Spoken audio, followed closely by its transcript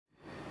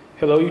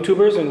Hello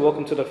YouTubers, and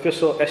welcome to the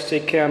official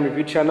SJCAM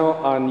review channel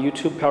on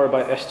YouTube, powered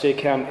by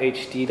SJCAM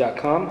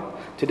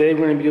Today we're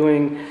going to be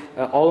doing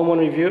an all-in-one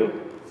review,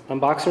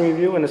 unboxing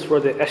review, and it's for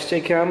the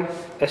SJCAM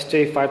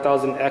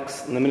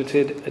SJ5000x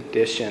limited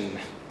edition.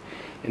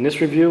 In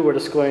this review we're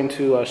just going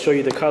to show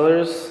you the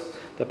colors,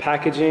 the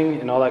packaging,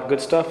 and all that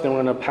good stuff. Then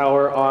we're going to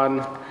power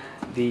on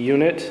the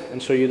unit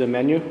and show you the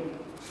menu.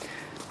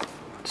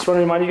 Just want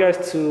to remind you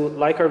guys to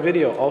like our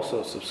video,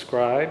 also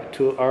subscribe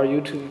to our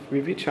YouTube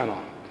review channel.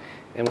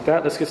 And with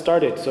that, let's get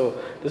started. So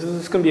this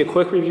is going to be a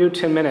quick review.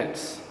 10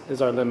 minutes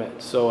is our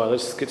limit. So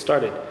let's get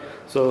started.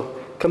 So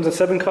it comes in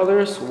 7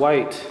 colors: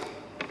 white,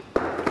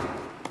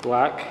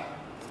 black,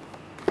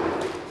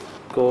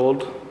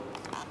 gold,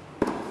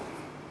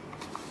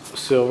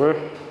 silver,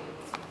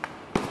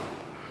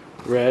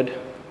 red,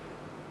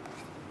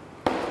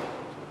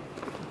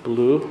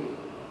 blue,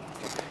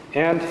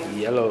 and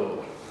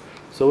yellow.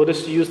 So we'll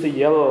just use the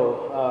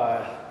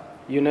yellow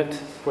unit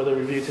for the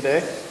review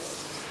today.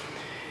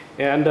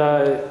 And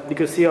you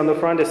can see on the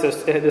front it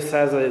says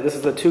this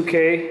is a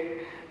 2K.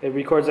 It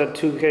records at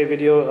 2K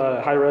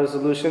video, high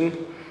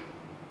resolution.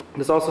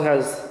 This also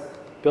has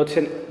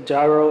built-in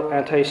gyro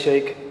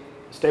anti-shake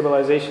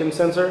stabilization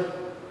sensor.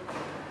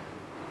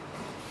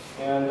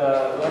 And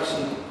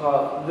actually,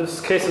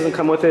 this case doesn't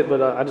come with it,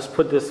 but I just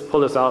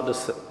pull this out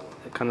just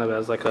kind of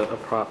as like a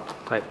prop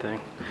type thing.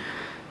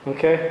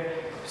 Okay,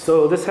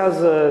 so this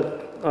has a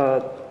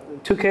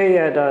 2K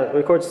at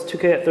records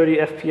 2K at 30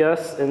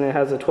 FPS, and it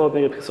has a 12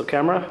 megapixel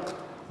camera,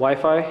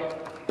 Wi-Fi.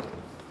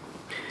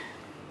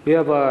 We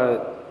have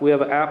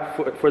an app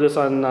for this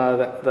on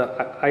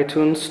the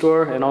iTunes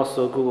store and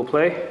also Google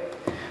Play.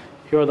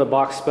 Here are the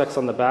box specs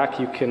on the back.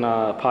 You can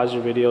pause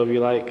your video if you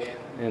like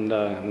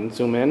and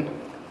zoom in.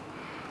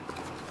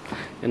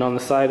 And on the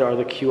side are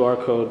the QR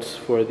codes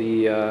for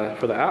the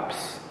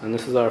apps. And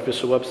this is our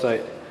official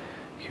website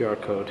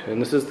QR code. And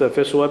this is the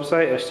official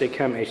website,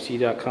 SJCAM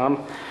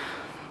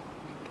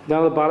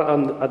Now at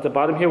the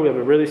bottom here we have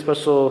a really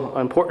special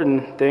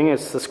important thing.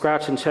 It's the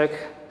scratch and check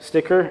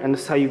sticker, and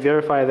this is how you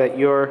verify that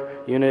your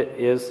unit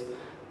is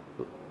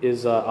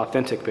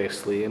authentic,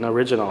 basically, and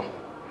original.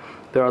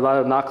 There are a lot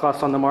of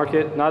knockoffs on the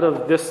market, not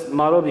of this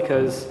model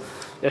because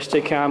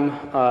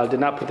SJCAM did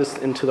not put this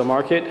into the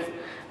market.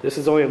 This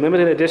is only a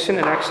limited edition,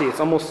 and actually it's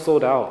almost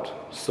sold out.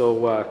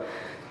 So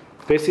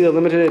basically the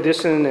limited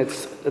edition,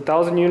 it's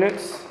 1,000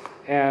 units,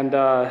 and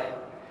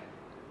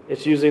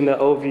it's using the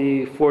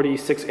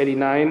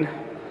OV4689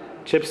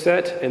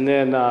 chipset, and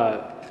then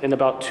in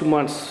about 2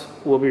 months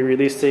we'll be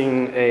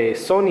releasing a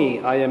Sony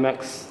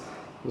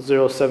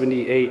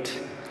IMX078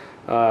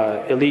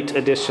 Elite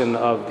edition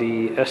of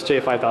the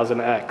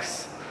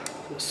SJ5000X.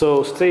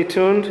 So stay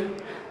tuned.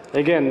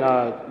 Again,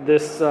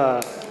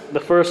 the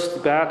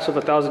first batch of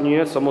 1,000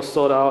 units almost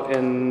sold out,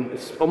 and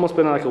it's almost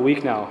been like a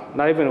week now,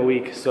 not even a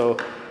week. So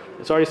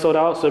it's already sold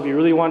out. So if you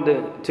really want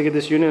to get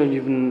this unit and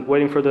you've been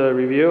waiting for the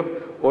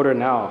review, order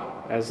now,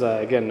 as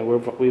again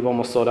we've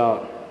almost sold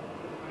out.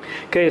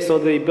 Okay, so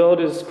the build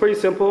is pretty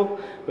simple.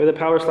 We have the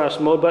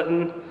power/mode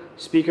button,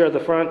 speaker at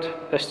the front,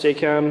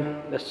 SJCAM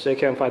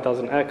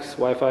 5000X,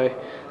 Wi-Fi,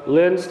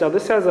 lens. Now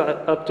this has an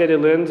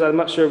updated lens. I'm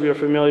not sure if you're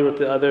familiar with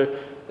the other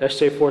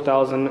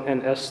SJ4000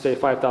 and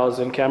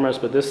SJ5000 cameras,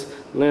 but this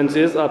lens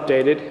is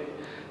updated.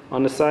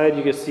 On the side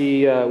you can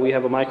see we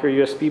have a micro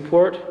USB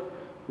port,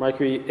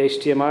 micro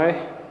HDMI,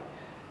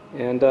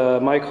 and a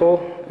mic hole,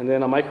 and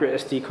then a micro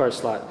SD card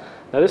slot.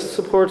 Now this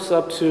supports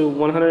up to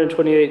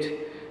 128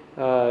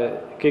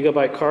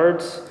 gigabyte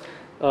cards,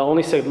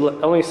 only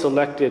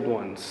selected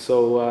ones.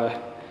 So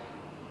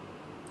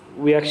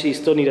we actually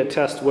still need to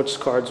test which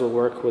cards will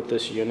work with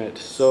this unit.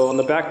 So on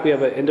the back we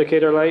have an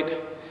indicator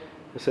light.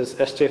 It says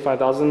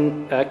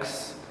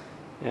SJ5000X,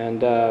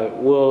 and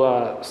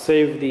we'll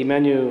save the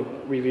menu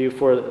review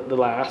for the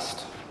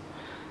last.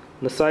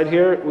 On the side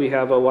here we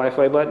have a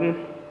Wi-Fi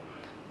button,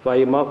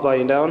 volume up,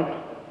 volume down.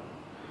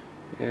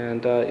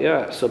 And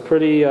yeah, so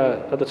pretty,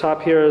 at the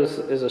top here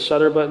is a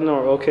shutter button,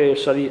 or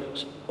OK/shutter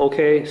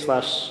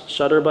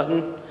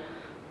button,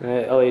 and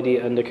an LED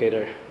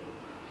indicator.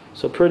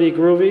 So pretty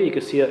groovy. You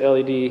can see a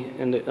LED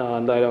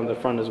light on the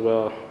front as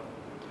well.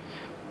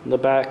 On the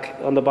back,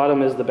 on the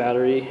bottom is the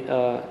battery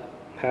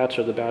hatch,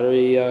 or the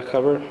battery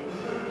cover.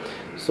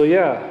 So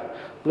yeah,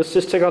 let's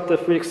just check out the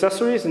free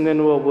accessories, and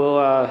then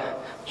we'll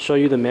show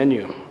you the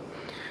menu.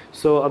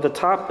 So at the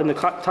top, in the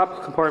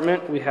top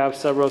compartment, we have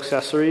several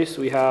accessories.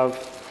 We have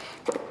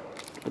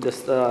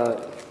this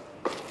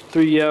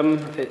 3M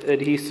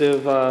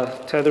adhesive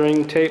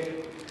tethering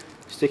tape,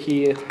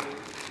 sticky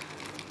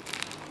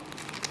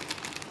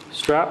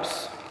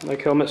straps,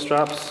 like helmet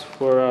straps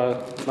for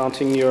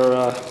mounting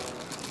your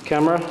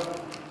camera,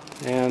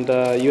 and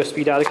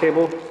USB data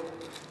cable.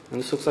 And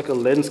this looks like a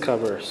lens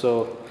cover.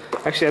 So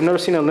actually I've never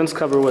seen a lens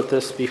cover with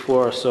this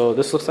before, so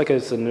this looks like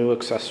it's a new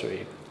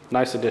accessory.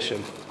 Nice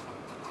addition.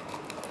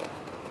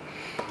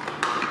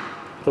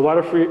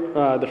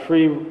 The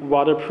free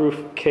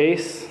waterproof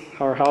case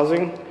or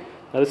housing.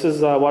 Now this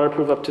is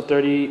waterproof up to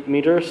 30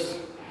 meters.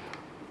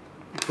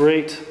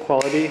 Great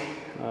quality.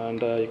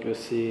 and you can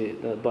see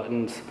the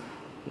buttons.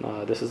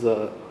 This is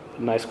a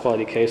nice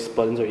quality case.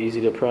 Buttons are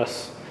easy to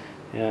press,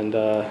 and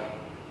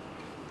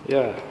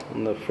yeah,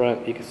 on the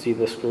front you can see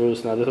the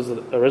screws. Now this is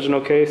the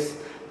original case,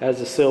 it has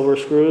the silver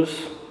screws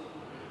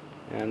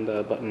and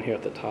a button here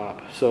at the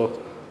top.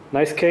 So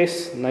nice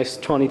case, nice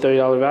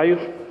 $20–$30 value.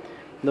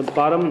 The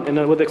bottom, and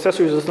then with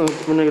accessories,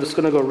 we're just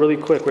gonna go really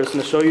quick. We're just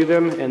gonna show you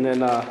them and then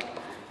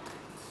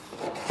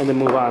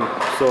move on.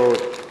 So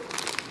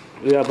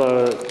we have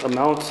a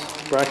mount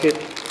bracket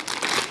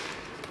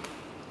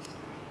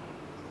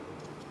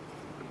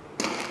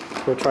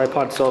for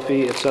tripod,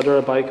 selfie,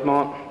 etc. Bike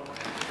mount,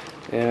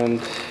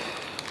 and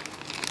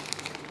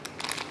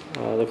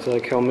looks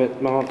like helmet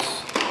mounts.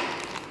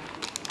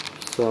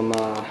 Some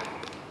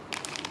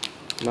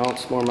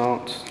mounts, more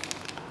mounts.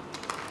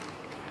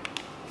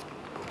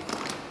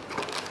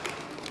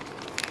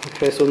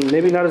 Okay, so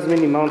maybe not as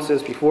many mounts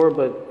as before,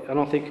 but I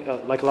don't think,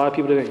 like a lot of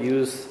people didn't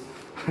use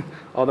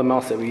all the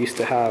mounts that we used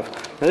to have.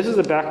 Now this is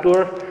the back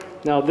door.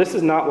 Now this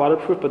is not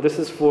waterproof, but this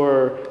is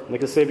for,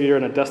 like say if you're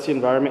in a dusty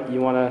environment,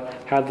 you want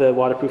to have the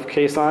waterproof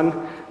case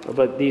on,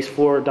 but these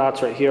 4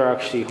 dots right here are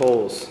actually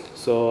holes.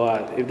 So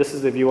if this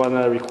is if you want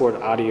to record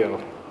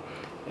audio,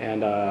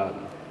 and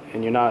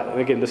you're not,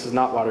 again, this is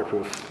not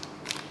waterproof.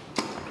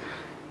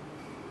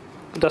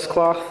 Dust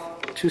cloth,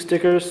 2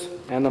 stickers,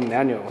 and a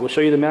manual. We'll show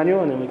you the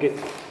manual and then we get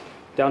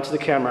down to the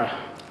camera.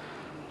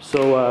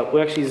 So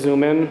we'll actually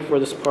zoom in for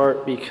this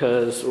part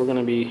because we're going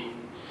to be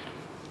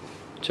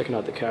checking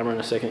out the camera in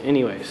a second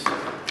anyways.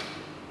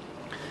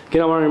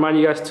 Again, I want to remind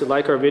you guys to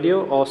like our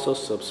video, also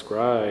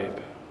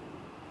subscribe.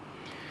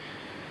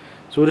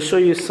 So we'll show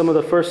you some of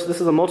the first,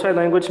 this is a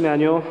multi-language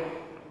manual,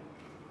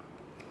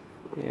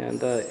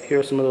 and here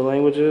are some of the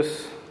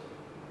languages.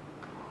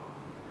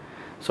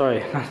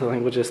 Sorry, not the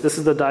languages. This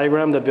is the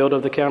diagram, the build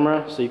of the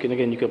camera, so you can,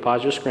 again, you can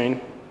pause your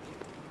screen.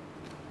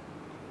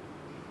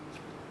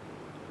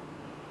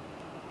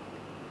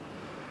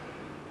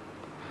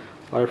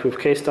 Waterproof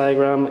case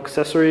diagram,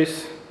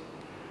 accessories.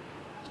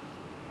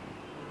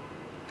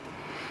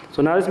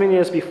 So not as many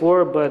as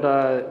before, but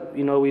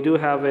you know, we do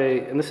have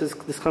and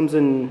this comes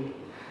in,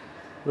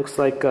 looks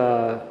like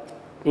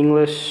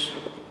English,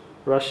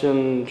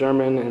 Russian,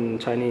 German, and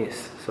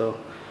Chinese. So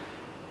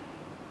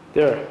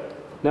there.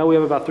 Now we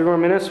have about 3 more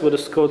minutes. We'll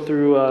just go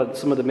through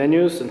some of the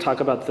menus and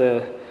talk about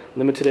the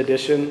limited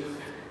edition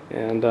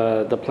and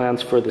the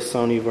plans for the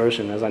Sony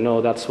version, as I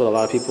know that's what a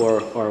lot of people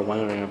are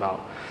wondering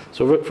about.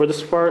 So for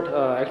this part,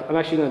 I'm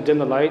actually going to dim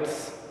the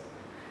lights,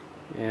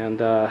 and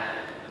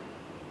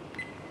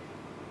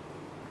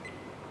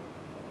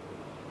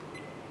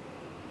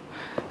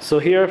so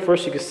here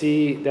first you can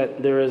see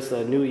that there is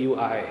a new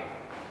UI.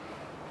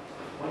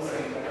 One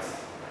second, guys.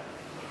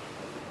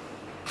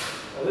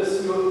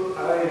 This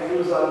UI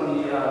improves on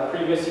the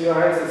previous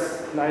UIs.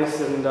 It's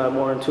nice and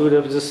more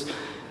intuitive.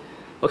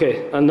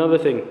 Okay, another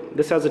thing.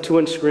 This has a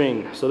 2-inch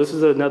screen. So this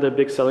is another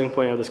big selling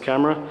point of this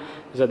camera,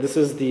 is that this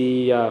is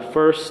the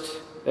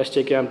first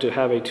SJCAM to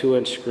have a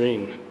 2-inch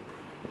screen.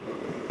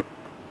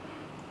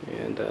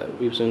 And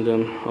we've zoomed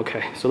in.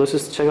 Okay, so let's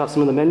just check out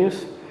some of the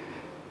menus.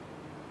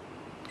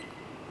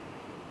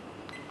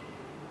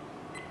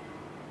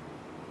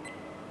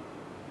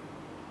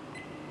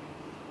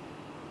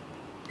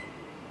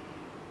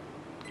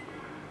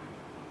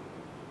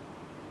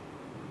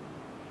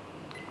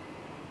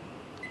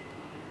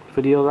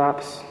 Video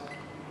lapse.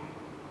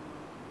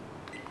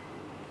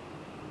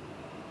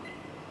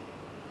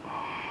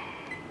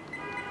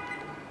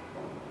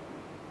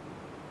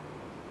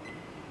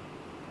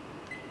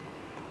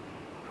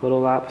 Photo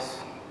lapse.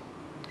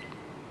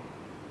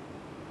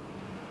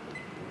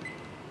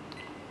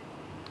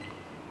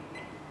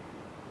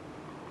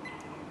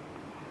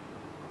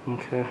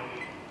 Okay.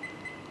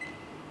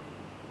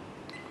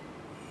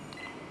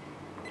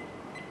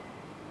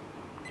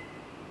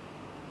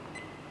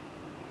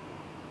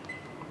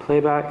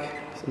 Playback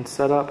and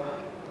setup.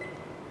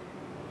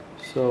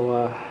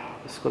 So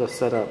let's go to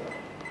setup,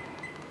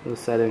 the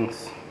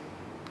settings.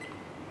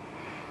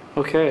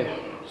 Okay,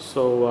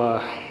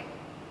 so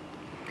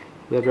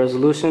we have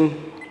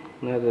resolution.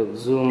 We have to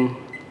zoom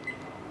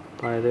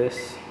by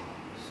this.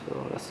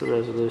 So that's the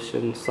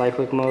resolution.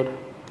 Cyclic mode.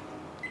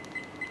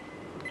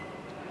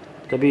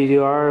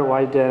 WDR,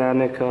 wide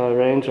dynamic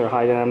range or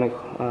high dynamic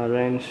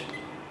range.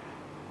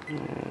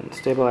 And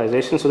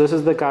stabilization. So this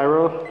is the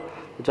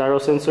gyro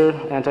sensor,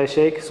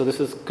 anti-shake. So this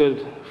is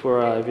good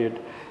for if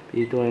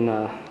you're doing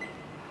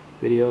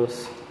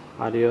videos,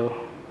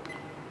 audio.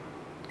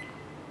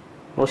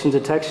 Motion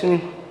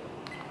detection.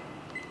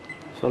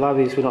 So a lot of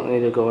these we don't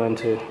need to go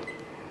into.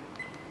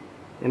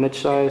 Image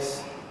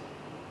size.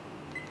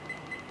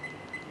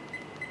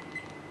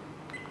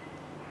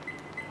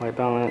 White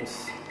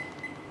balance.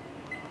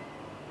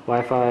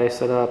 Wi-Fi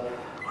setup.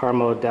 Car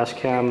mode, dash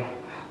cam,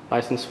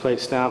 license plate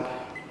stamp.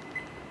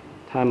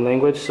 Time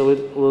language. So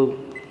we'll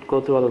go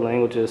through all the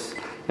languages.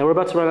 Now we're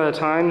about to run out of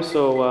time,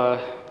 so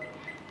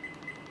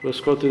we'll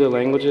scroll through the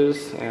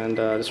languages, and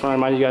just want to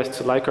remind you guys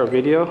to like our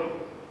video,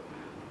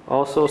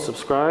 also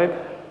subscribe,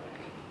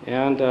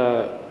 And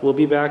we'll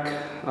be back,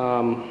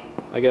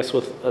 I guess,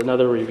 with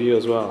another review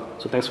as well.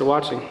 So thanks for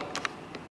watching.